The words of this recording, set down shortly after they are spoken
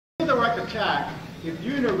The right attack, if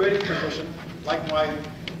you're in a ready position, like my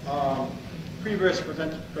previous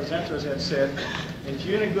presenters had said, if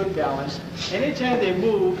you're in a good balance, anytime they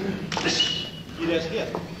move, you just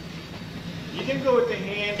hit. You can go with the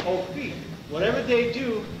hand or feet. Whatever they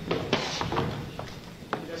do, you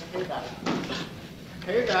just pay back.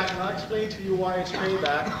 Pay back, and I'll explain to you why it's pay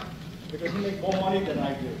back, because you make more money than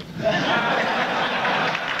I do.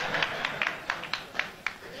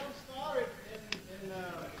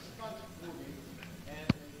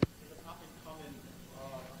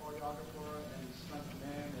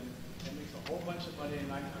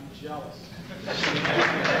 Jealous.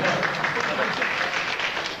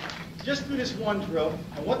 Just do this one drill,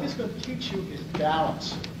 and what this is going to teach you is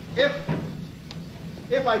balance.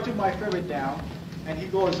 If I do my favorite down and he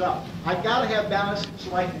goes up, I gotta have balance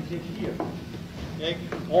so I can hit here. Okay?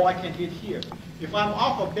 Or I can hit here. If I'm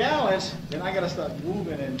off of balance, then I gotta start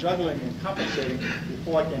moving and juggling and compensating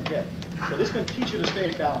before I can hit. So this is going to teach you to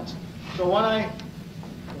stay in balance. So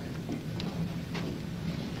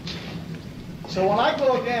when I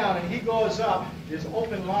go down and he goes up, there's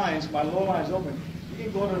open lines, my low line is open. You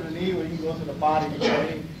can go to the knee or you can go to the body, you can go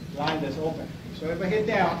any line that's open. So if I hit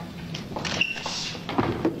down,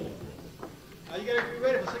 now you gotta be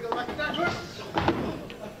ready for a second like that.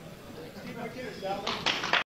 Steve,